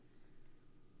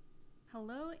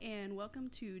Hello and welcome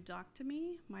to Doc to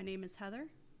Me. My name is Heather.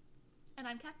 And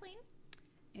I'm Kathleen.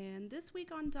 And this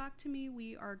week on Doc to Me,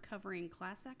 we are covering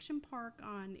Class Action Park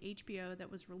on HBO that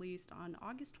was released on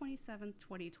August 27th,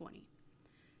 2020.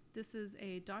 This is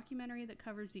a documentary that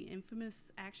covers the infamous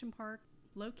action park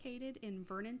located in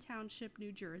Vernon Township,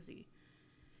 New Jersey.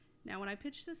 Now, when I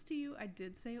pitched this to you, I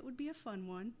did say it would be a fun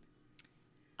one.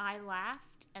 I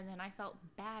laughed and then I felt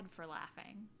bad for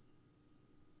laughing.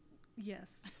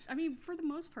 Yes. I mean, for the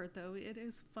most part, though, it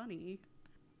is funny.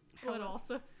 But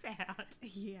also sad.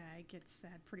 Yeah, it gets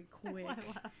sad pretty quick. I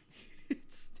laugh.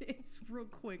 It's real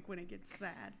quick when it gets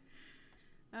sad.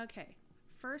 Okay,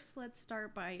 first let's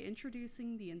start by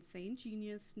introducing the insane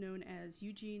genius known as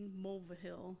Eugene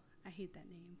Mulvihill. I hate that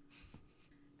name.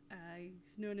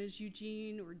 He's known as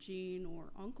Eugene or Gene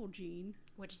or Uncle Gene.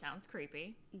 Which sounds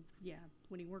creepy. Yeah,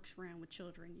 when he works around with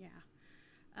children, yeah.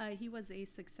 He was a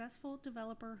successful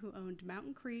developer who owned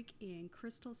Mountain Creek and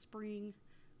Crystal Spring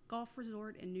Golf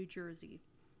Resort in New Jersey.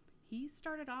 He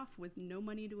started off with no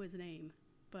money to his name,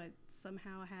 but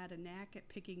somehow had a knack at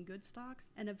picking good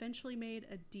stocks and eventually made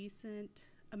a decent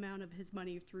amount of his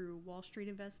money through Wall Street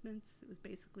investments. It was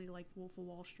basically like Wolf of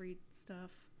Wall Street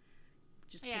stuff,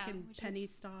 just picking penny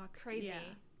stocks. Crazy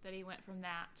that he went from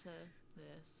that to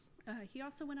this. He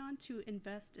also went on to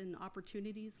invest in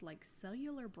opportunities like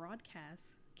cellular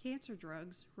broadcasts, cancer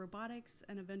drugs, robotics,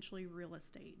 and eventually real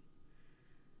estate.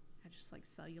 I just like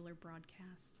cellular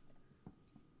broadcast.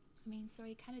 I mean, so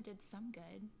he kind of did some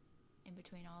good in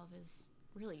between all of his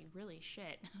really, really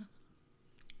shit.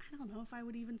 I don't know if I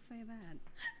would even say that.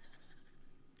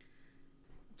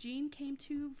 Gene came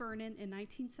to Vernon in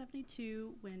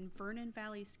 1972 when Vernon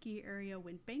Valley Ski Area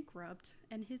went bankrupt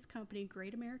and his company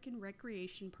Great American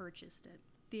Recreation purchased it.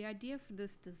 The idea for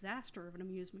this disaster of an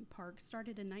amusement park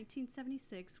started in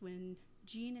 1976 when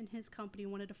Gene and his company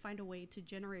wanted to find a way to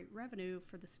generate revenue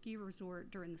for the ski resort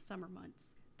during the summer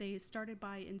months. They started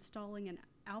by installing an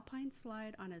alpine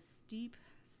slide on a steep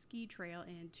ski trail,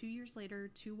 and 2 years later,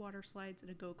 2 water slides and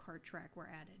a go-kart track were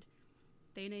added.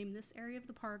 They named this area of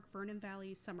the park Vernon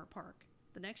Valley Summer Park.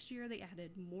 The next year, they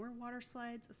added more water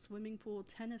slides, a swimming pool,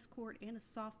 tennis court, and a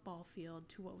softball field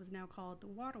to what was now called the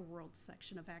Water World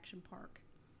section of Action Park.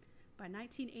 By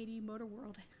 1980, Motor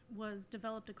World was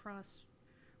developed across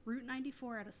Route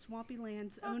 94 out of swampy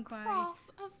lands owned by... Across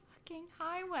a fucking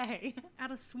highway.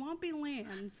 Out of swampy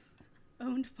lands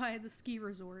owned by the ski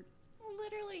resort.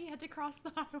 Literally, you had to cross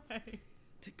the highway.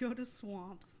 To go to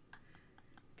swamps.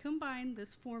 Combined,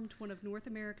 this formed one of North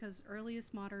America's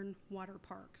earliest modern water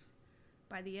parks.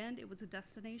 By the end, it was a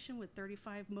destination with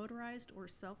 35 motorized or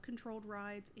self-controlled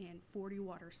rides and 40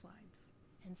 water slides.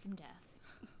 And some death.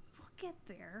 We'll get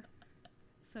there.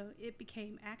 So it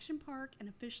became Action Park and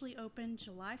officially opened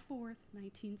July 4th,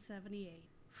 1978.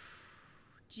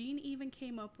 Gene even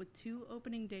came up with 2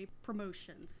 opening day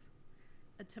promotions,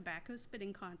 a tobacco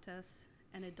spitting contest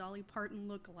and a Dolly Parton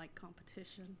look-alike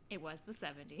competition. It was the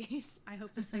 70s. I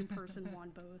hope the same person won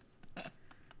both.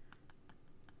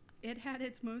 It had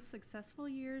its most successful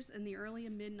years in the early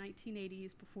and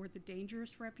mid-1980s before the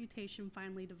dangerous reputation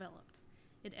finally developed.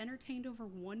 It entertained over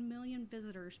 1 million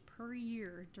visitors per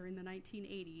year during the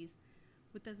 1980s,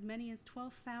 with as many as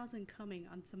 12,000 coming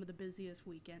on some of the busiest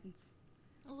weekends.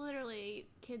 Literally,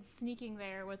 kids sneaking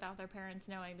there without their parents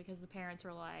knowing because the parents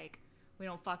were like, we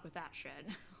don't fuck with that shit.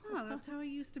 Oh, that's how it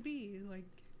used to be. Like,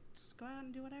 just go out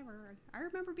and do whatever. I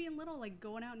remember being little, like,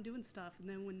 going out and doing stuff, and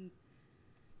then when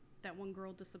that one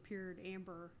girl disappeared,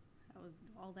 Amber,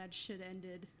 all that shit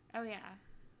ended. Oh, yeah.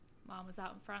 Mom was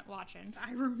out in front watching.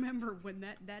 I remember when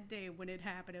that day when it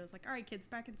happened, it was like, all right, kids,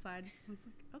 back inside. I was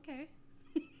like, okay.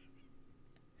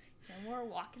 No more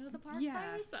walking to the park by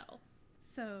yourself.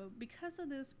 So, because of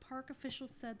this, park officials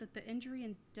said that the injury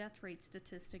and death rate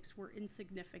statistics were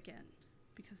insignificant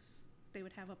because they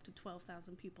would have up to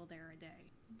 12,000 people there a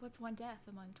day. What's one death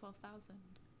among 12,000?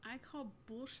 I call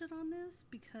bullshit on this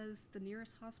because the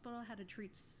nearest hospital had to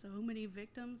treat so many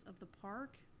victims of the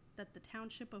park that the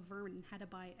township of Vernon had to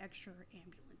buy extra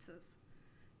ambulances.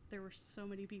 There were so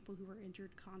many people who were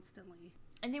injured constantly.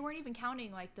 And they weren't even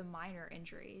counting, like, the minor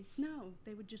injuries. No,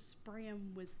 they would just spray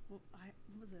them with, what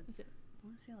was it? I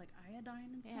want to say, like,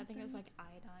 iodine and something. Yeah, I think it was, like,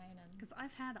 iodine. Because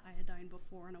I've had iodine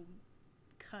before on a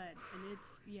cut, and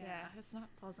it's, yeah, it's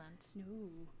not pleasant. No.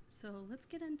 So let's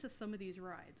get into some of these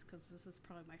rides, because this is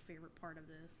probably my favorite part of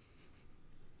this.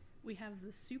 We have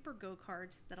the super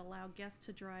go-karts that allow guests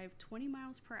to drive 20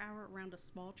 miles per hour around a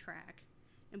small track.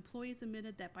 Employees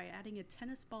admitted that by adding a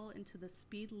tennis ball into the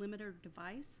speed limiter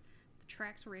device, the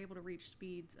tracks were able to reach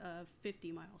speeds of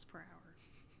 50 miles per hour.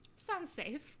 Sounds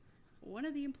safe. One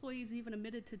of the employees even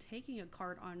admitted to taking a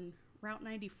cart on Route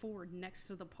 94 next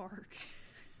to the park.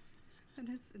 That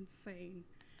is insane.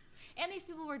 And these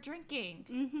people were drinking.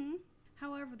 Mm-hmm.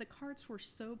 However, the carts were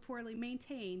so poorly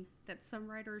maintained that some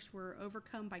riders were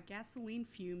overcome by gasoline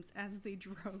fumes as they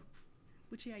drove.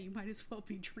 Which, yeah, you might as well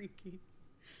be drinking.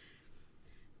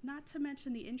 Not to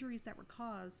mention the injuries that were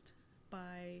caused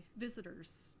by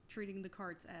visitors treating the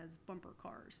carts as bumper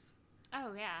cars.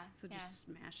 Oh, yeah. So just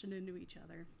smashing into each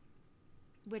other.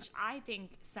 Which I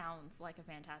think sounds like a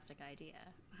fantastic idea.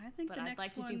 But I'd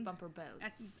like to do bumper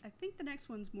boats. I think the next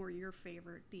one's more your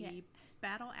favorite. The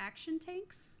battle action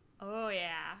tanks. Oh,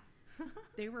 yeah.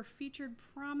 They were featured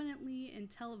prominently in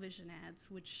television ads,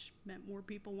 which meant more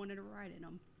people wanted to ride in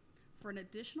them. For an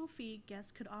additional fee,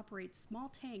 guests could operate small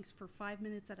tanks for 5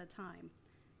 minutes at a time.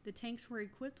 The tanks were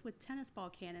equipped with tennis ball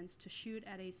cannons to shoot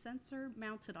at a sensor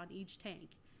mounted on each tank.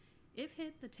 If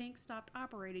hit, the tank stopped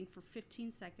operating for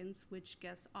 15 seconds, which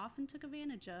guests often took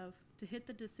advantage of to hit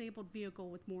the disabled vehicle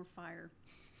with more fire.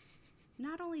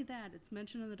 Not only that, it's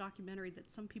mentioned in the documentary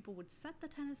that some people would set the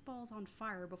tennis balls on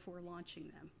fire before launching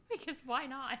them. Because why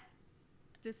not?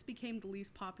 This became the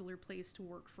least popular place to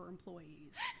work for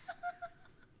employees.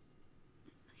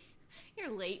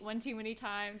 You're late one too many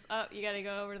times. Oh, you gotta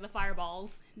go over to the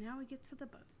fireballs. Now we get to the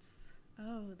boats.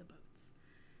 Oh, the boats.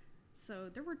 So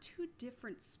there were 2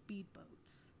 different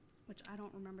speedboats, which I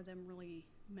don't remember them really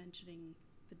mentioning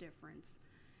the difference.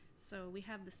 So we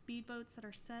have the speedboats that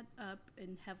are set up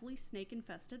in heavily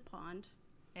snake-infested pond.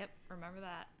 Yep, remember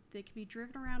that. They can be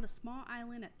driven around a small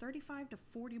island at 35 to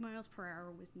 40 miles per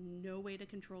hour with no way to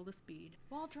control the speed.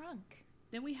 While drunk.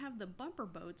 Then we have the bumper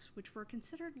boats, which were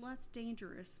considered less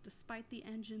dangerous despite the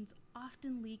engines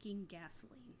often leaking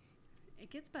gasoline.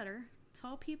 It gets better.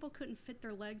 Tall people couldn't fit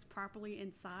their legs properly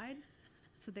inside,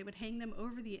 so they would hang them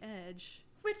over the edge.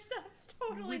 Which sounds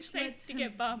totally safe to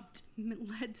get bumped.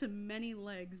 Led to many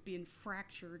legs being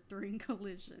fractured during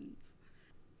collisions.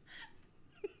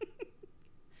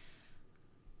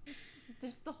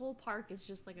 The whole park is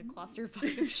just like a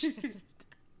clusterfuck of shit.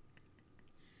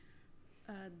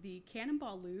 The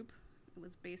cannonball loop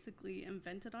was basically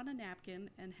invented on a napkin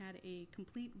and had a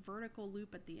complete vertical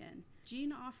loop at the end.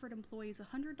 Gene offered employees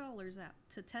 $100 out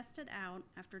to test it out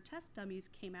after test dummies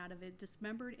came out of it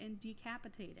dismembered and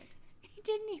decapitated. He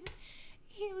didn't even,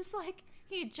 he was like,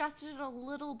 he adjusted it a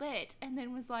little bit and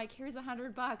then was like, here's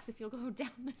 $100 if you'll go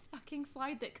down this fucking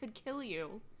slide that could kill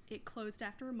you. It closed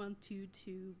after a month due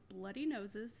to bloody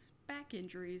noses, back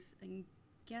injuries, and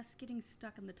guests getting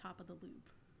stuck in the top of the loop.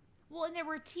 Well, and there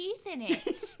were teeth in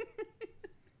it.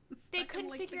 They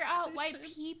couldn't figure out why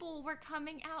people were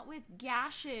coming out with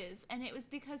gashes, and it was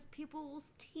because people's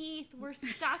teeth were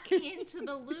stuck into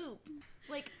the loop.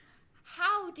 Like,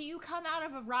 how do you come out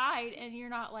of a ride and you're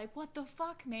not like, what the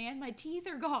fuck, man? My teeth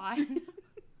are gone.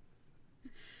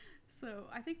 So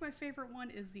I think my favorite one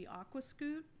is the Aqua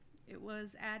Scoot. It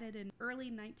was added in early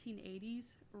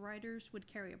 1980s. Riders would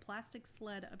carry a plastic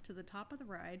sled up to the top of the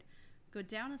ride, go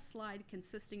down a slide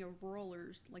consisting of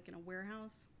rollers like in a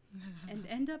warehouse, and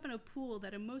end up in a pool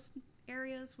that in most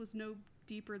areas was no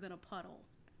deeper than a puddle.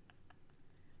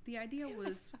 The idea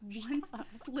was once the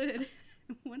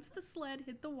sled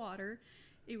hit the water,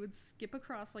 it would skip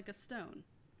across like a stone.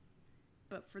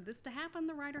 But for this to happen,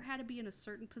 the rider had to be in a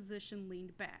certain position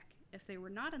leaned back. If they were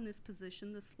not in this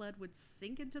position, the sled would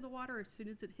sink into the water as soon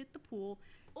as it hit the pool.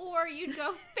 Or you'd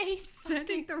go face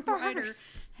sending the rider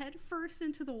head first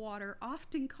into the water,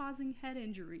 often causing head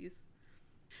injuries.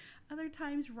 Other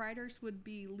times, riders would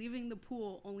be leaving the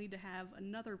pool only to have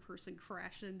another person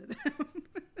crash into them.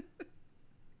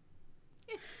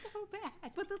 It's so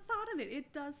bad. But the thought of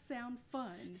it does sound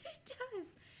fun. It does.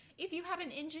 If you had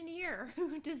an engineer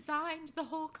who designed the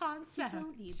whole concept. You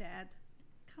don't need that.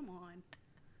 Come on.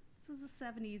 This was the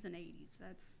 70s and 80s.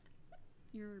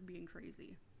 You're being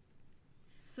crazy.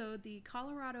 So the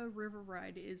Colorado River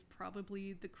Ride is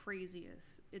probably the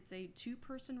craziest. It's a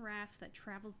 2-person raft that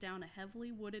travels down a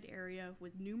heavily wooded area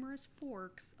with numerous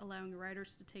forks, allowing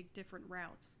riders to take different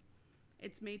routes.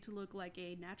 It's made to look like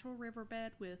a natural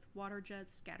riverbed with water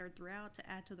jets scattered throughout to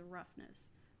add to the roughness.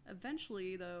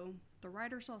 Eventually, though, the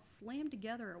riders all slammed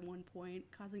together at one point,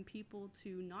 causing people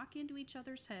to knock into each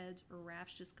other's heads or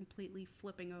rafts just completely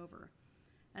flipping over.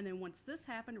 And then once this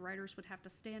happened, riders would have to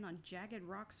stand on jagged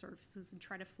rock surfaces and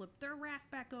try to flip their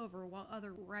raft back over while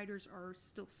other riders are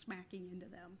still smacking into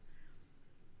them.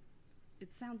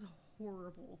 It sounds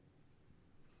horrible.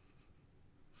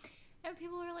 And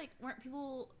people were like, weren't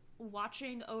people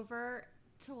watching over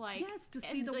to like... Yes, to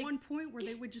see the one point where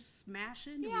they would just smash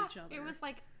into each other. It was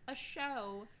like a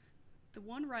show. The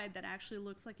one ride that actually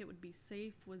looks like it would be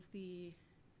safe was the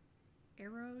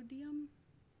Aerodium,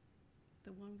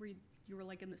 the one where you were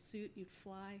like in the suit, you'd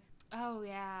fly. Oh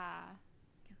yeah.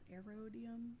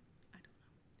 Aerodium. I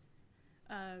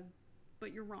don't know.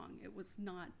 But you're wrong. It was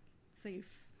not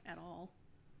safe at all.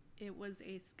 It was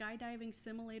a skydiving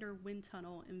simulator wind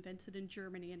tunnel invented in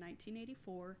Germany in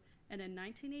 1984, and in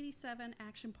 1987,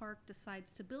 Action Park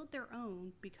decides to build their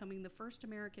own, becoming the first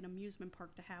American amusement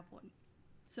park to have one.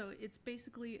 So it's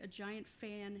basically a giant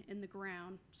fan in the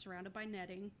ground, surrounded by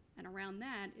netting, and around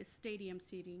that is stadium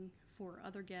seating for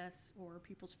other guests or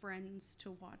people's friends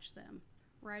to watch them.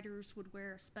 Riders would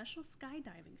wear a special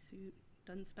skydiving suit.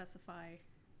 Doesn't specify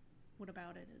what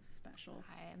about it is special.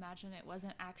 I imagine it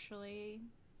wasn't actually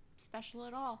special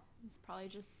at all. It's probably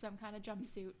just some kind of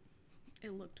jumpsuit.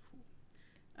 It looked cool.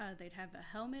 They'd have a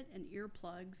helmet and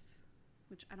earplugs,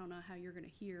 which I don't know how you're going to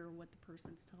hear what the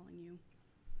person's telling you.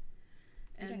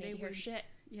 And you don't need to hear shit.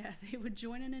 Yeah, they would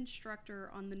join an instructor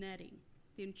on the netting.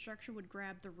 The instructor would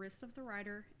grab the wrists of the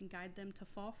rider and guide them to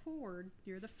fall forward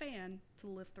near the fan to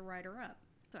lift the rider up.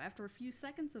 So after a few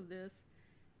seconds of this,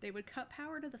 they would cut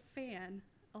power to the fan,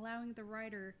 allowing the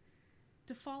rider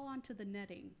to fall onto the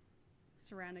netting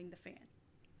surrounding the fan.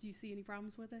 Do you see any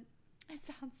problems with it? It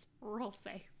sounds real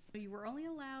safe. You were only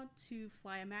allowed to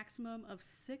fly a maximum of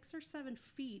 6 or 7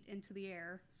 feet into the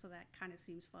air, so that kind of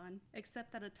seems fun.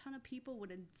 Except that a ton of people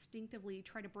would instinctively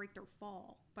try to break their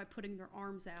fall by putting their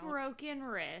arms out. Broken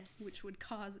wrists. Which would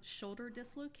cause shoulder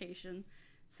dislocation,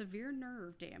 severe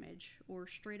nerve damage, or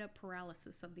straight up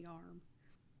paralysis of the arm.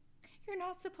 You're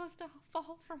not supposed to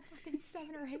fall from fucking 7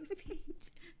 or 8 feet.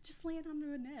 Just land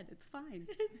onto a net. It's fine.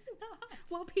 It's not.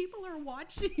 While people are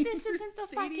watching. This isn't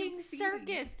the fucking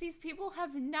circus. These people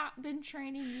have not been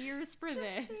training years for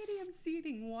this. Stadium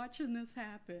seating, watching this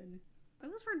happen.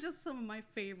 Those were just some of my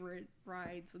favorite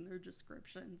rides and their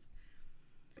descriptions.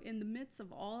 In the midst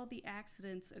of all the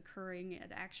accidents occurring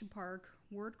at Action Park,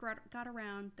 word got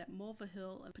around that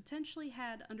Mulvihill potentially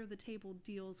had under-the-table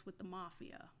deals with the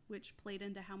mafia, which played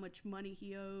into how much money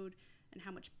he owed and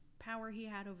how much power he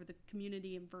had over the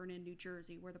community in Vernon, New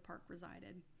Jersey, where the park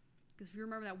resided. Because if you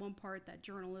remember that one part, that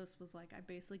journalist was like, I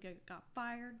basically got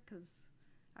fired because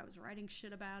I was writing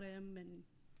shit about him. And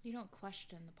you don't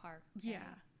question the park. Yeah.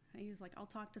 And he was like, I'll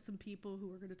talk to some people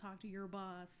who are going to talk to your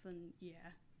boss. And yeah,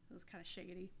 it was kind of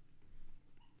shady.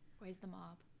 Where's the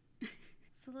mob?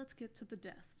 So let's get to the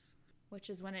deaths. Which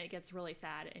is when it gets really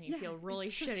sad and you feel really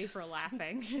shitty for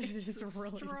laughing. It is a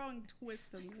really strong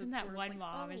twist in this. And that one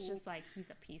mom is just like, he's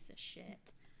a piece of shit.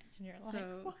 And you're like,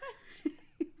 what?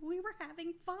 We were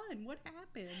having fun. What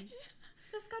happened?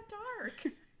 This got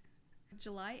dark.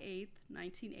 July 8th,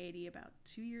 1980, about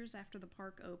 2 years after the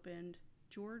park opened,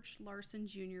 George Larson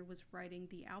Jr. was riding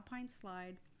the Alpine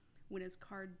Slide when his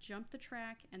car jumped the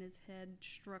track and his head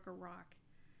struck a rock.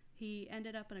 He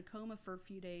ended up in a coma for a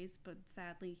few days, but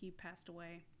sadly he passed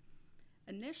away.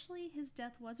 Initially, his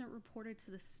death wasn't reported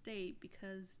to the state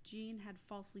because Gene had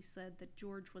falsely said that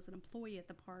George was an employee at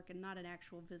the park and not an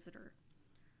actual visitor.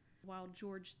 While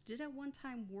George did at one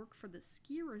time work for the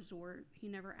ski resort, he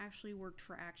never actually worked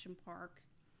for Action Park.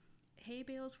 Hay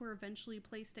bales were eventually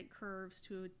placed at curves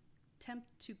to attempt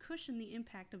to cushion the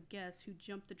impact of guests who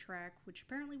jumped the track, which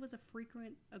apparently was a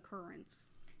frequent occurrence.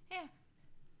 Yeah.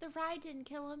 The ride didn't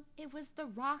kill him. It was the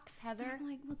rocks, Heather. I'm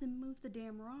like, well, then move the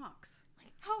damn rocks.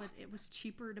 Like, how? But it was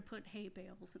cheaper to put hay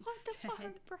bales instead. What the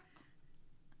fuck, bro?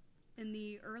 In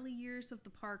the early years of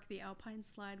the park, the Alpine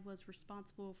Slide was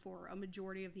responsible for a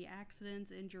majority of the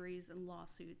accidents, injuries, and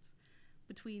lawsuits.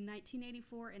 Between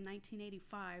 1984 and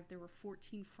 1985, there were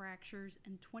 14 fractures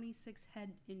and 26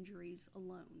 head injuries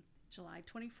alone. July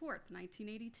 24th,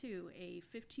 1982, a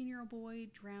 15-year-old boy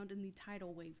drowned in the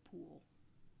tidal wave pool.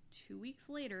 2 weeks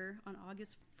later, on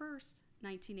August 1st,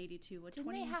 1982,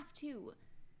 Didn't they have to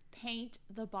paint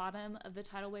the bottom of the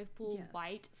tidal wave pool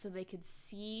white so they could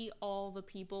see all the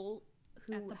people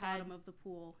who at the bottom of the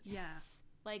pool? Yes. Yeah.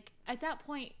 Like, at that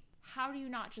point, how do you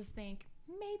not just think,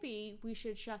 maybe we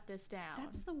should shut this down?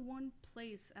 That's the one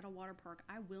place at a water park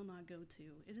I will not go to.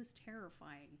 It is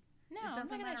terrifying. No, I'm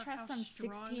not going to trust some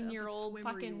 16-year-old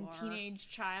fucking teenage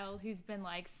child who's been,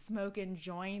 like, smoking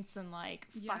joints and, like,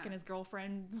 fucking his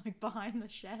girlfriend, like, behind the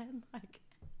shed. Like,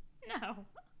 no. God,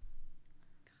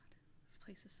 this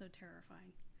place is so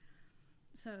terrifying.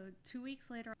 So, 2 weeks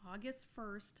later, August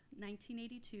 1st,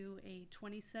 1982, a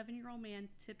 27-year-old man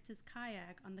tipped his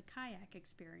kayak on the kayak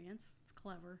experience. It's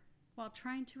clever. While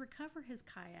trying to recover his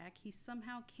kayak, he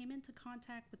somehow came into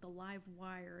contact with a live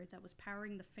wire that was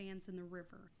powering the fans in the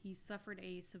river. He suffered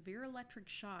a severe electric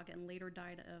shock and later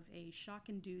died of a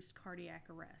shock-induced cardiac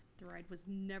arrest. The ride was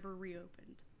never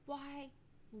reopened. Why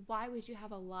would you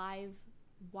have a live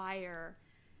wire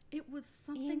It was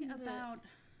something about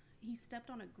he stepped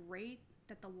on a grate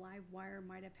that the live wire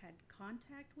might have had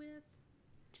contact with.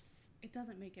 It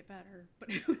doesn't make it better, but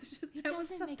it was just that was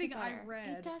something I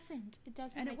read. It doesn't.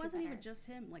 And it wasn't even just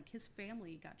him. Like, his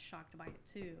family got shocked by it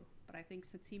too. But I think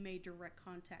since he made direct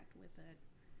contact with it,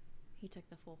 he took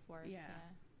the full force. Yeah.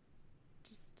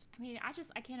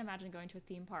 I can't imagine going to a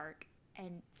theme park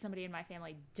and somebody in my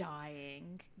family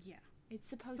dying. Yeah. It's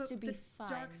supposed to be fun.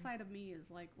 The dark side of me is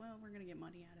like, well, we're going to get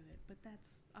money out of it, but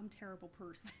I'm a terrible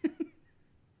person.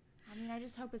 I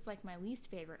just hope it's like my least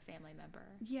favorite family member.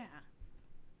 Yeah.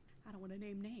 I don't want to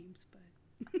name names, but...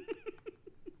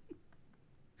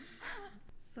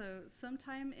 So,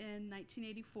 sometime in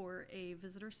 1984, a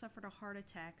visitor suffered a heart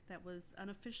attack that was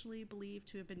unofficially believed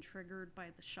to have been triggered by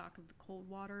the shock of the cold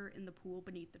water in the pool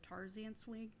beneath the Tarzan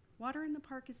swing. Water in the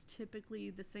park is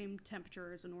typically the same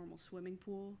temperature as a normal swimming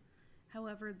pool.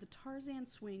 However, the Tarzan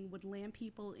swing would land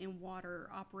people in water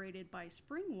operated by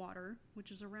spring water,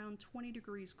 which is around 20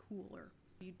 degrees cooler.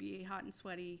 You'd be hot and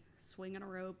sweaty, swing on a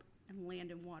rope, and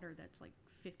land in water that's like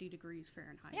 50 degrees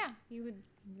Fahrenheit. Yeah, you would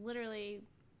literally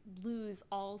lose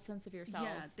all sense of yourself.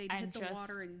 Yeah, they'd hit the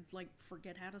water and like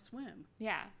forget how to swim.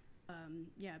 Yeah.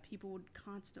 People would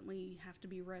constantly have to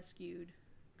be rescued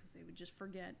because they would just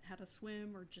forget how to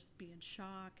swim or just be in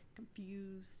shock,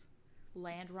 confused.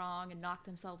 Land wrong and knock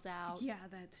themselves out. Yeah,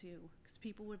 that too. Because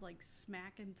people would like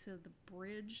smack into the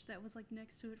bridge that was like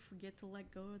next to it, forget to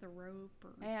let go of the rope.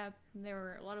 Yeah, there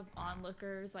were a lot of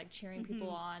onlookers like cheering people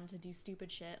on to do stupid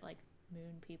shit like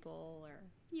moon people or,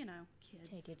 kids.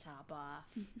 Take your top off.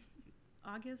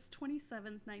 August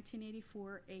 27th,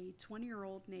 1984, a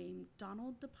 20-year-old named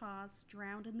Donald DePaz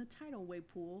drowned in the tidal wave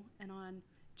pool, and on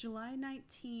July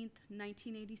 19th,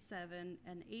 1987,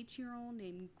 an 8-year-old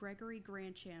named Gregory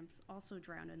Grandchamps also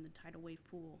drowned in the tidal wave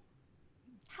pool.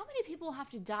 How many people have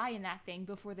to die in that thing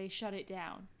before they shut it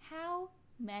down? How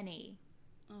many?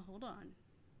 Oh, hold on.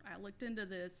 I looked into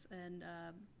this, and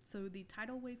so the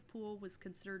tidal wave pool was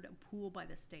considered a pool by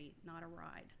the state, not a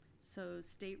ride. So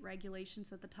state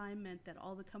regulations at the time meant that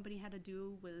all the company had to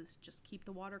do was just keep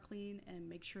the water clean and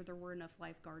make sure there were enough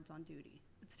lifeguards on duty.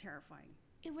 It's terrifying.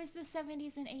 It was the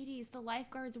 70s and 80s. The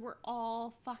lifeguards were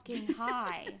all fucking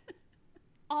high.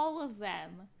 All of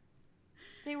them.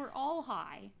 They were all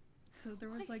high. So there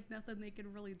was like nothing they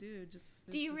could really do.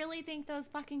 Do you really think those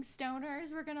fucking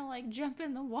stoners were gonna like jump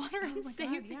in the water and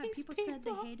save these people? People said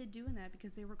they hated doing that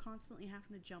because they were constantly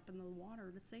having to jump in the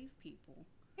water to save people.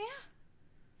 Yeah.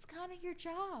 It's kind of your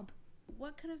job.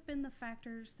 What could have been the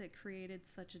factors that created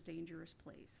such a dangerous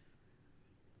place?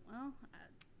 Well,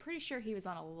 pretty sure he was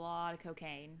on a lot of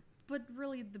cocaine. But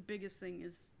really the biggest thing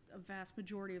is a vast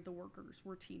majority of the workers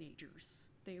were teenagers.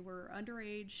 They were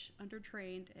underage,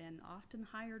 undertrained, and often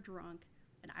high or drunk.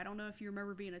 And I don't know if you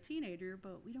remember being a teenager,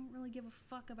 but we don't really give a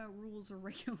fuck about rules or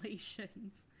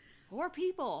regulations. Or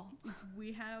people.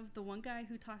 We have the one guy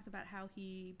who talks about how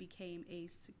he became a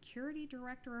security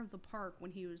director of the park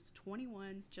when he was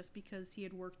 21 just because he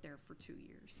had worked there for 2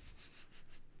 years.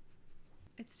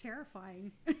 It's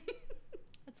terrifying.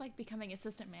 It's like becoming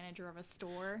assistant manager of a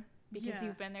store because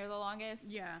you've been there the longest.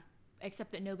 Yeah.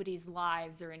 Except that nobody's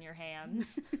lives are in your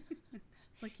hands.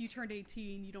 It's like you turned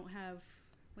 18, you don't have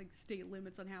like state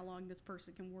limits on how long this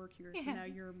person can work here. So now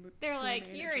you're They're like,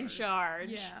 manager. You're in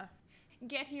charge. Yeah.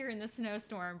 Get here in the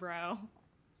snowstorm, bro.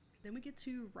 Then we get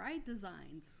to ride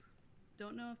designs.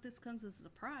 Don't know if this comes as a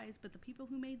surprise, but the people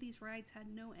who made these rides had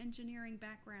no engineering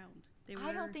background.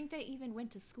 I don't think they even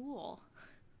went to school.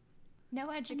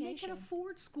 No education. And they could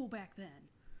afford school back then.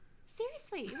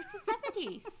 Seriously, it was the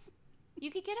 70s. You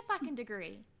could get a fucking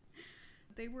degree.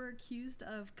 They were accused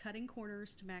of cutting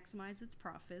corners to maximize its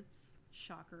profits.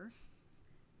 Shocker.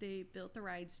 They built the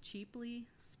rides cheaply,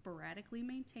 sporadically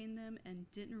maintained them,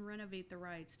 and didn't renovate the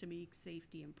rides to make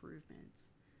safety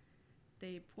improvements.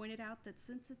 They pointed out that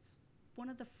since it's one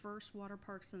of the first water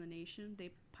parks in the nation,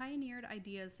 they pioneered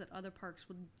ideas that other parks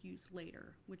would use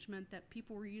later, which meant that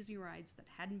people were using rides that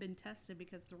hadn't been tested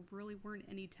because there really weren't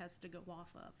any tests to go off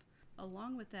of.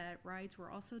 Along with that, rides were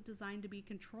also designed to be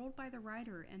controlled by the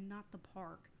rider and not the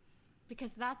park.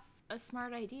 Because that's a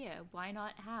smart idea. Why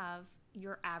not have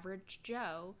your average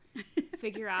Joe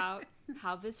figure out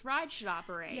how this ride should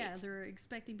operate? Yeah, they're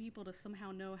expecting people to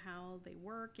somehow know how they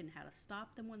work and how to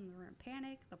stop them when they're in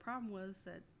panic. The problem was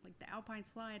that, like the Alpine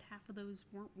Slide, half of those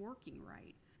weren't working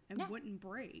right and wouldn't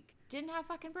break. Didn't have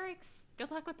fucking brakes.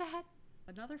 Good luck with that.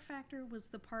 Another factor was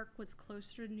the park was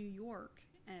closer to New York,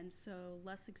 and so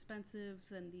less expensive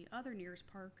than the other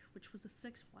nearest park, which was a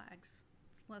Six Flags.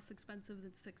 It's less expensive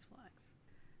than Six Flags.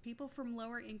 People from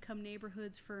lower income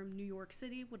neighborhoods from New York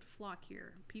City would flock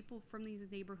here. People from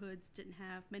these neighborhoods didn't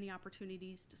have many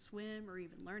opportunities to swim or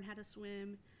even learn how to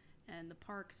swim, and the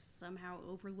park somehow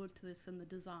overlooked this in the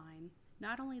design.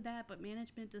 Not only that, but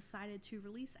management decided to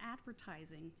release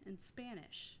advertising in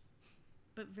Spanish,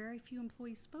 but very few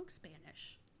employees spoke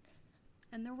Spanish.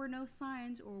 And there were no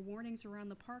signs or warnings around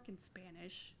the park in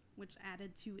Spanish, which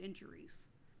added to injuries.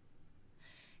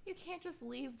 You can't just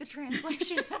leave the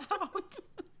translation out.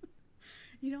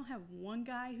 You don't have one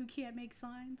guy who can't make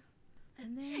signs?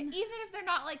 And then, even if they're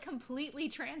not like completely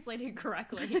translated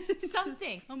correctly,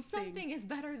 something is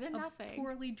better than nothing. A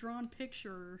poorly drawn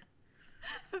picture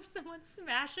of someone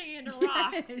smashing into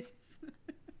rocks. Yes.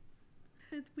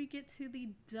 We get to the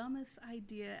dumbest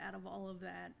idea out of all of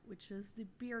that, which is the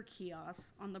beer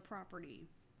kiosk on the property.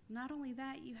 Not only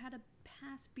that, you had to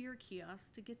pass beer kiosks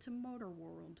to get to Motor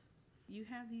World. You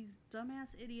have these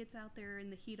dumbass idiots out there in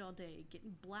the heat all day,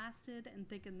 getting blasted and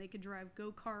thinking they could drive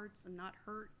go-karts and not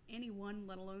hurt anyone,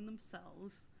 let alone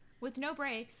themselves. With no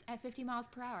brakes at 50 miles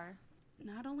per hour.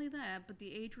 Not only that, but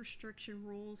the age restriction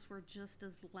rules were just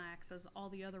as lax as all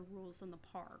the other rules in the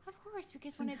park. Of course,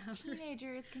 because when it's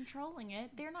teenagers controlling it,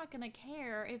 they're not going to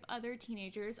care if other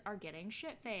teenagers are getting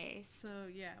shit-faced. So,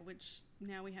 yeah, which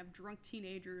now we have drunk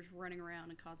teenagers running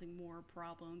around and causing more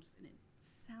problems, and it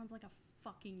sounds like a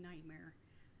fucking nightmare.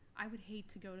 I would hate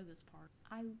to go to this park.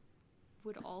 I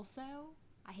would also.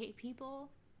 I hate people,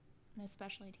 and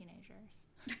especially teenagers.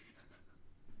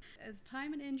 As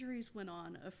time and injuries went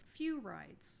on, a few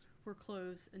rides were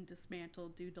closed and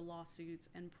dismantled due to lawsuits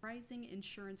and rising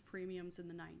insurance premiums in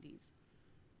the 90s.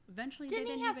 Eventually, they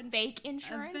didn't have fake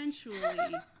insurance?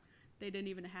 Eventually, they didn't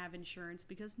even have insurance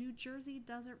because New Jersey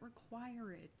doesn't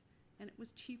require it, and it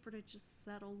was cheaper to just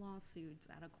settle lawsuits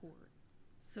out of court.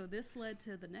 So this led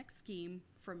to the next scheme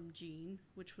from Gene,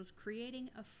 which was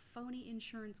creating a phony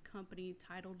insurance company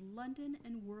titled London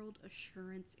and World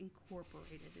Assurance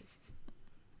Incorporated.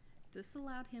 This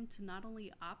allowed him to not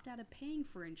only opt out of paying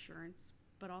for insurance,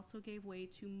 but also gave way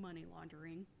to money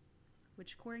laundering,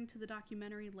 which according to the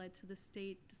documentary led to the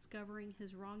state discovering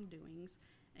his wrongdoings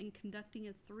and conducting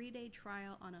a 3-day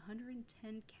trial on a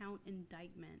 110-count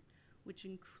indictment, which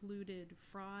included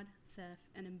fraud, theft,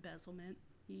 and embezzlement.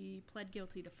 He pled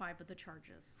guilty to 5 of the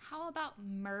charges. How about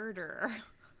murder?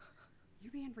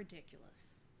 You're being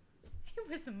ridiculous. It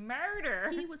was murder.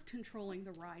 He was controlling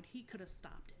the ride. He could have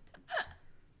stopped it.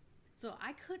 So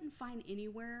I couldn't find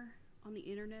anywhere on the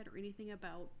internet or anything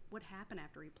about what happened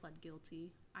after he pled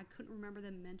guilty. I couldn't remember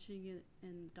them mentioning it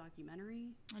in the documentary.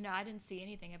 No, I didn't see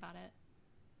anything about it.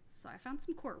 So I found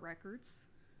some court records.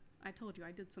 I told you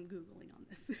I did some Googling on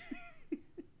this.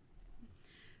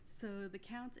 So the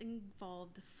counts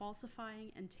involved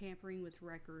falsifying and tampering with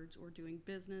records or doing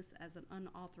business as an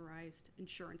unauthorized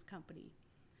insurance company.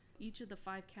 Each of the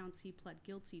 5 counts he pled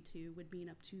guilty to would mean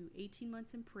up to 18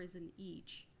 months in prison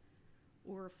each,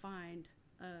 or a fine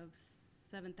of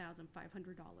 $7,500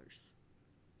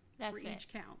 for each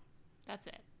count. That's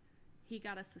it. He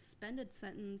got a suspended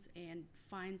sentence and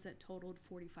fines that totaled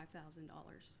 $45,000.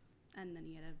 And then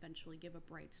he had to eventually give up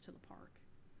rights to the park.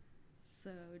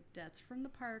 So debts from the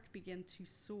park began to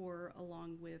soar,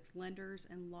 along with lenders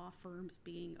and law firms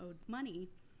being owed money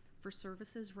for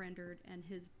services rendered, and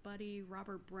his buddy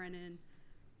Robert Brennan,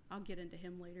 I'll get into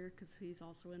him later because he's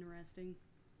also interesting.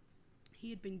 He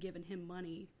had been giving him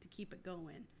money to keep it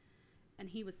going, and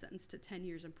he was sentenced to 10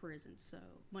 years in prison, so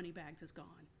Moneybags is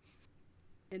gone.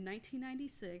 In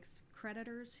 1996,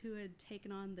 creditors who had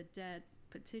taken on the debt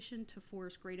petitioned to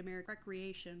force Great American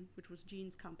Recreation, which was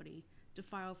Gene's company, to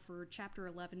file for Chapter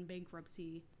 11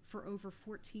 bankruptcy for over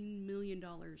 $14 million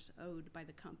owed by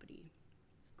the company.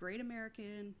 Great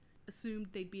American assumed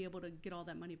they'd be able to get all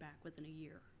that money back within a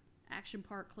year. Action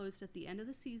Park closed at the end of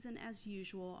the season as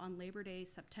usual on Labor Day,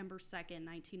 September 2nd,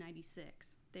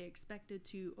 1996. They expected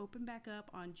to open back up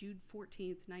on June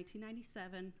 14th,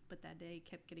 1997, but that day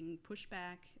kept getting pushed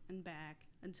back and back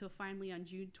until finally on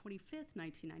June 25th,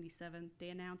 1997, they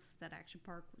announced that Action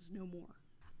Park was no more.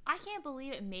 I can't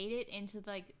believe it made it into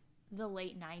like the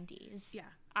late 90s. Yeah.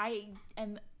 I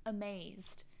am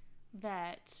amazed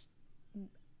that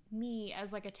me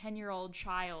as like a 10-year-old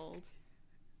child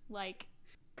like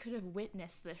could have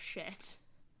witnessed this shit.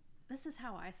 This is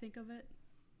how I think of it.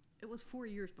 It was 4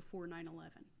 years before 9/11.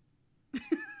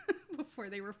 Before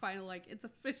they were finally like, it's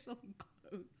officially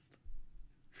closed.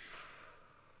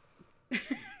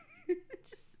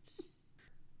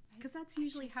 Because that's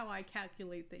usually how I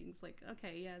calculate things. Like,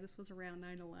 okay, yeah, this was around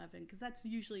 9/11. Because that's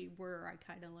usually where I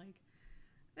kind of like,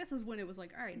 this is when it was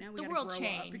like, all right, now we gotta grow up. The world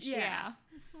changed, yeah.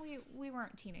 We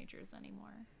weren't teenagers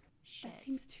anymore. Shit. That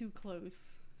seems too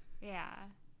close. Yeah.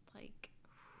 Like,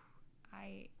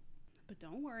 But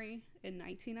don't worry, in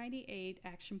 1998,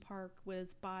 Action Park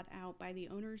was bought out by the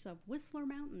owners of Whistler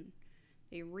Mountain.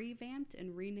 They revamped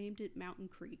and renamed it Mountain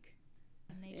Creek.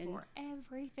 And they tore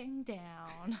everything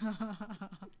down.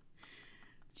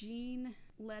 Gene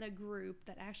led a group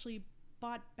that actually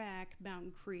bought back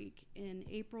Mountain Creek. In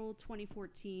April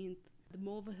 2014, the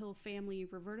Mulvihill family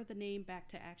reverted the name back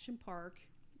to Action Park.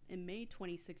 In May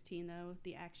 2016, though,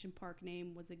 the Action Park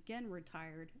name was again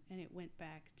retired, and it went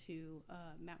back to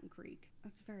Mountain Creek.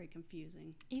 That's very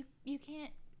confusing. You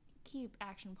can't keep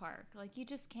Action Park. Like, you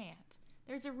just can't.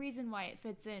 There's a reason why it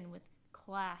fits in with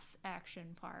Class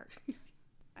Action Park.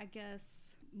 I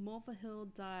guess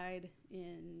Mulvihill died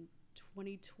in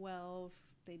 2012.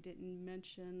 They didn't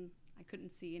mention, I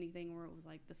couldn't see anything where it was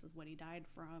like, this is what he died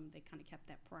from. They kind of kept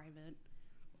that private.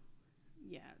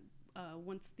 Yeah.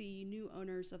 Once the new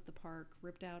owners of the park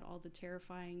ripped out all the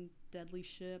terrifying, deadly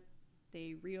shit,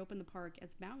 they reopened the park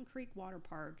as Mountain Creek Water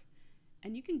Park,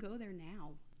 and you can go there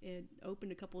now. It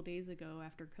opened a couple of days ago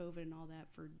after COVID and all that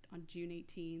on June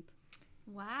 18th.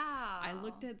 Wow. I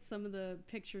looked at some of the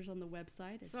pictures on the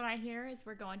website. So what I hear is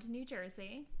we're going to New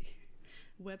Jersey.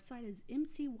 Website is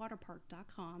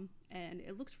mcwaterpark.com, and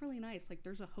it looks really nice. Like,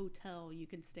 there's a hotel you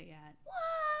can stay at.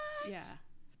 What? Yeah.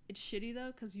 It's shitty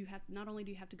though, because not only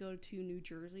do you have to go to New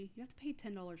Jersey, you have to pay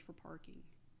 $10 for parking.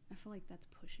 I feel like that's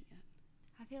pushing it.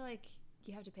 I feel like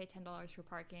you have to pay $10 for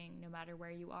parking no matter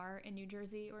where you are in New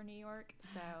Jersey or New York.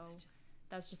 So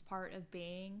that's just part of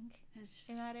being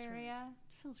in that area.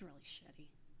 It feels really shitty.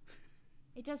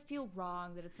 It does feel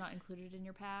wrong that it's not included in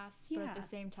your pass, but at the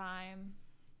same time,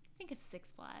 think of Six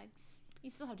Flags. You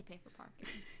still have to pay for parking.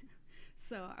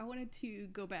 So I wanted to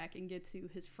go back and get to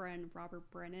his friend Robert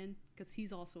Brennan, because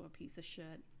he's also a piece of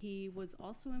shit. He was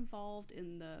also involved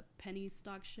in the penny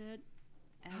stock shit.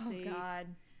 God.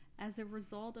 As a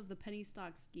result of the penny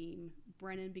stock scheme,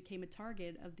 Brennan became a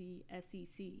target of the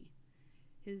SEC.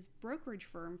 His brokerage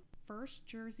firm, First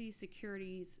Jersey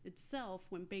Securities itself,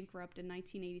 went bankrupt in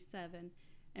 1987,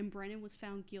 and Brennan was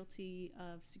found guilty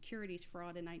of securities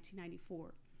fraud in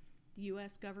 1994. The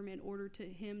U.S. government ordered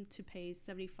him to pay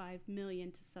 $75 million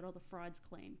to settle the fraud's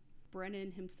claim.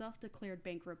 Brennan himself declared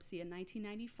bankruptcy in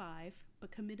 1995,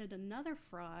 but committed another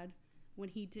fraud when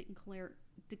he didn't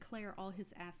declare all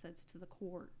his assets to the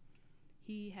court.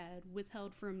 He had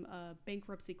withheld from a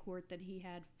bankruptcy court that he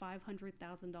had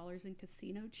 $500,000 in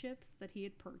casino chips that he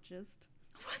had purchased.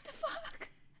 What the fuck?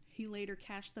 He later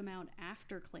cashed them out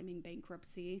after claiming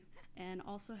bankruptcy, and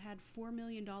also had $4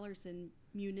 million in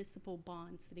municipal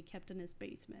bonds that he kept in his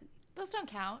basement. Those don't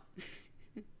count.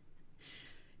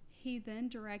 He then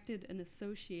directed an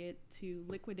associate to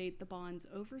liquidate the bonds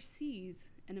overseas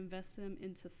and invest them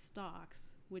into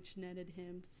stocks, which netted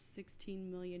him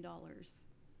 $16 million.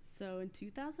 So in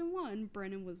 2001,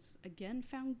 Brennan was again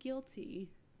found guilty,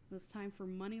 this time for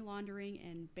money laundering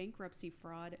and bankruptcy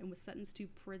fraud, and was sentenced to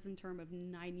a prison term of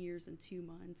 9 years and 2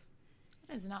 months.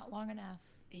 That is not long enough.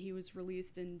 He was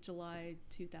released in July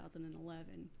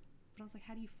 2011. But I was like,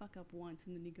 how do you fuck up once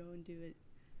and then you go and do it?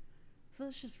 So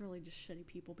it's just really just shitty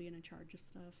people being in charge of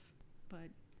stuff. But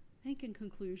I think in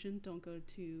conclusion, don't go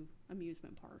to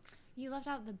amusement parks. You left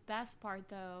out the best part,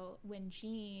 though, when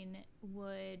Gene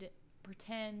would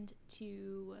pretend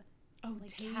to... Oh,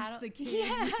 like tase the kids.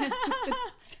 Yes. The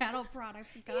cattle prod. I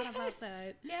forgot about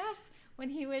that. Yes. When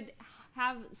he would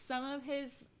have some of his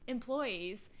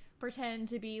employees pretend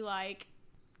to be like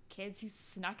kids who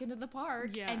snuck into the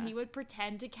park, and he would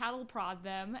pretend to cattle prod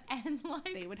them, and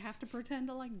like they would have to pretend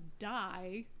to like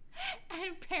die.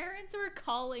 And parents were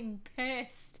calling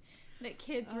pissed that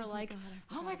kids were like,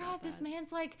 oh my god, this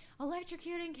man's like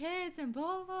electrocuting kids and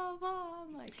blah blah blah.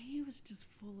 Like, he was just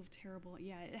full of terrible.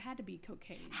 Yeah, it had to be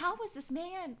cocaine. How was this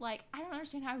man like? I don't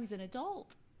understand how he's an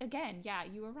adult. Again, yeah,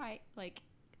 you were right. Like,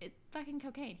 it fucking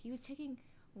cocaine. He was taking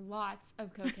lots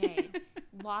of cocaine,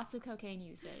 lots of cocaine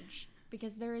usage,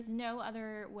 because there is no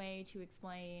other way to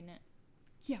explain.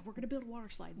 Yeah, we're gonna build a water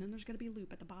slide, and then there's gonna be a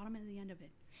loop at the bottom and the end of it.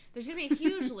 There's gonna be a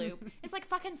huge loop. It's like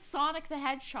fucking Sonic the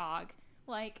Hedgehog.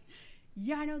 Like,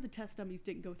 yeah, I know the test dummies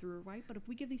didn't go through right, but if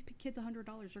we give these kids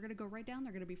 $100, they're gonna go right down.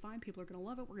 They're gonna be fine. People are gonna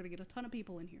love it. We're gonna get a ton of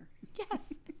people in here. Yes,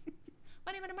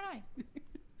 money, money, money.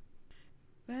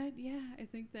 But yeah, I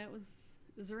think that was.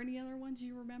 Is there any other ones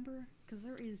you remember? Because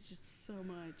there is just so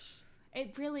much.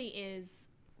 It really is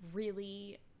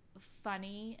really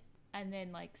funny and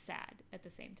then like sad at the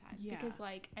same time. Yeah. Because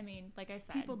like, I mean, like I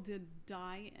said, people did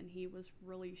die, and he was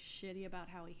really shitty about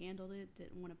how he handled it.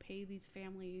 Didn't want to pay these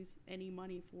families any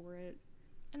money for it.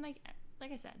 And like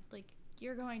I said, like,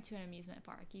 you're going to an amusement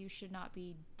park. You should not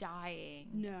be dying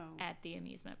no. at the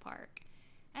amusement park.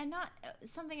 And not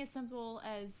something as simple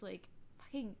as, like,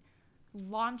 fucking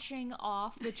launching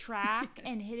off the track Yes.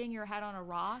 and hitting your head on a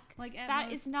rock. Like,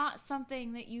 that is not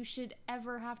something that you should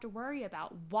ever have to worry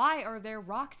about. Why are there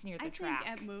rocks near the track? I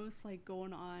think at most, like,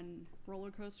 going on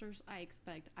roller coasters, I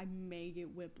expect I may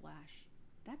get whiplash.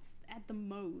 That's at the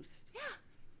most. Yeah.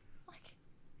 Like,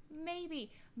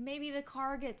 maybe the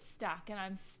car gets stuck and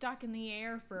I'm stuck in the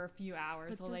air for a few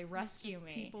hours while they rescue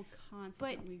me. People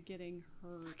constantly getting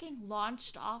hurt. Fucking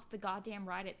launched off the goddamn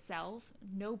ride itself,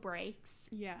 no brakes.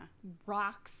 Yeah.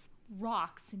 Rocks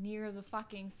near the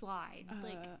fucking slide.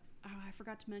 I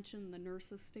forgot to mention the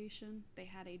nurse's station. They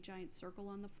had a giant circle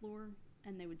on the floor,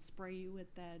 and they would spray you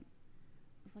with that.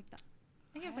 It was like the.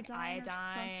 I think it was like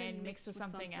iodine mixed with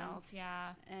something else,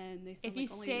 yeah. And they said if you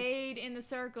stayed in the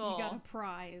circle, you got a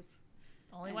prize.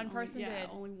 Only one person did. Yeah,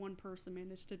 only one person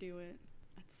managed to do it.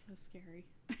 That's so scary.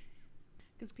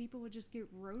 Because people would just get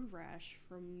road rash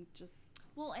from just...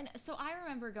 Well, and so I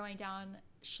remember going down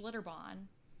Schlitterbahn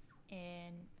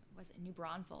in, was it New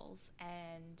Braunfels?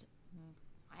 And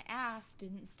my ass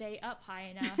didn't stay up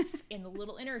high enough in the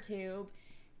little inner tube.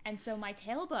 And so my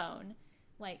tailbone...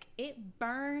 Like, it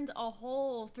burned a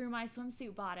hole through my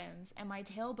swimsuit bottoms, and my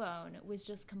tailbone was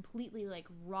just completely, like,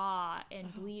 raw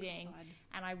and bleeding. God.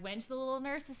 And I went to the little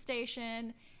nurse's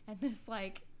station, and this,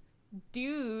 like,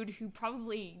 dude who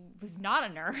probably was not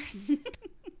a nurse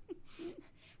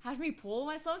had me pull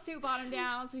my swimsuit bottom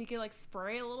down so he could, like,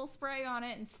 spray a little spray on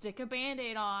it and stick a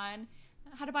Band-Aid on.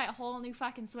 I had to buy a whole new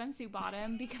fucking swimsuit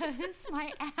bottom because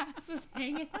my ass was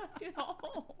hanging out through the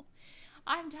hole.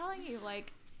 I'm telling you,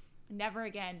 like... Never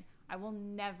again. I will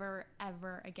never,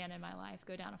 ever again in my life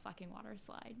go down a fucking water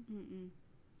slide.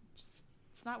 Just,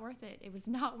 it's not worth it. It was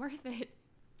not worth it.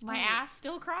 My ass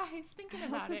still cries thinking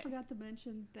about it. I also forgot to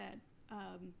mention that,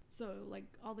 so, like,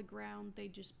 all the ground, they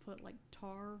just put, like,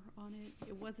 tar on it.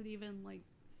 It wasn't even, like,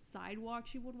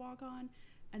 sidewalks you would walk on.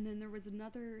 And then there was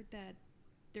another that,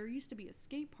 there used to be a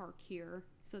skate park here.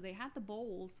 So they had the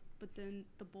bowls, but then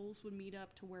the bowls would meet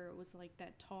up to where it was, like,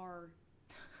 that tar...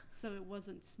 So it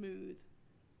wasn't smooth.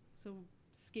 So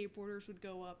skateboarders would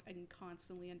go up and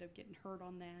constantly end up getting hurt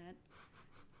on that.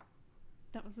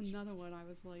 That was another one I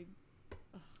was like...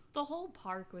 Ugh. The whole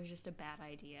park was just a bad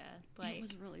idea. Like, it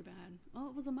was really bad. Well,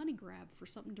 it was a money grab for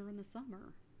something during the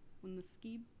summer when the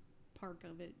ski park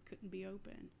of it couldn't be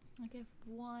open. Like, if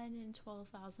 1 in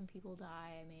 12,000 people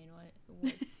die, I mean,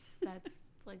 what's that's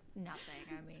like nothing.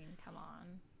 I mean, come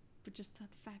on. But just the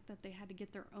fact that they had to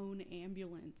get their own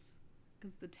ambulance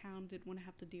because the town didn't want to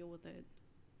have to deal with it.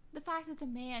 The fact that the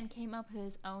man came up with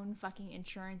his own fucking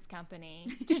insurance company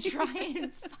to try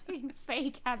and fucking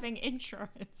fake having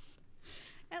insurance.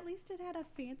 At least it had a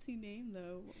fancy name,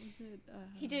 though. What was it?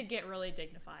 He did get really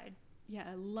dignified. Yeah,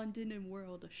 London and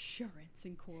World Assurance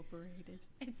Incorporated.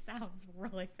 It sounds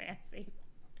really fancy.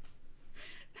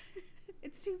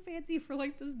 It's too fancy for,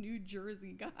 like, this New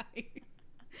Jersey guy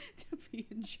to be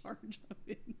in charge of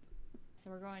it. So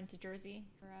we're going to Jersey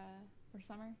for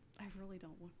summer? I really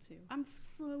don't want to. I'm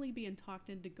slowly being talked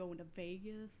into going to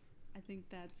Vegas. I think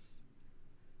that's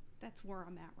where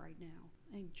I'm at right now.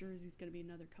 I think Jersey's going to be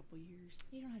another couple years.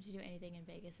 You don't have to do anything in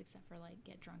Vegas except for, like,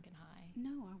 get drunk and high.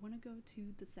 No, I want to go to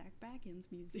the Zach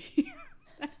Baggins Museum.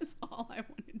 That is all I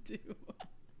want to do.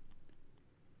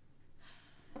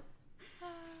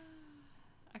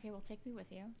 Okay, well, take me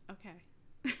with you. Okay.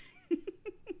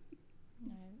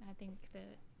 I think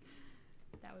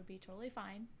that would be totally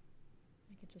fine.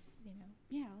 I could just,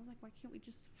 Yeah, I was like, why can't we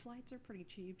just... Flights are pretty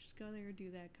cheap. Just go there,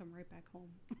 do that, come right back home.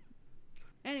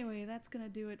 Anyway, that's going to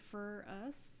do it for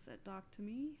us at Doc to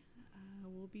Me.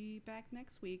 We'll be back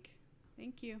next week.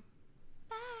 Thank you.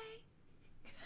 Bye!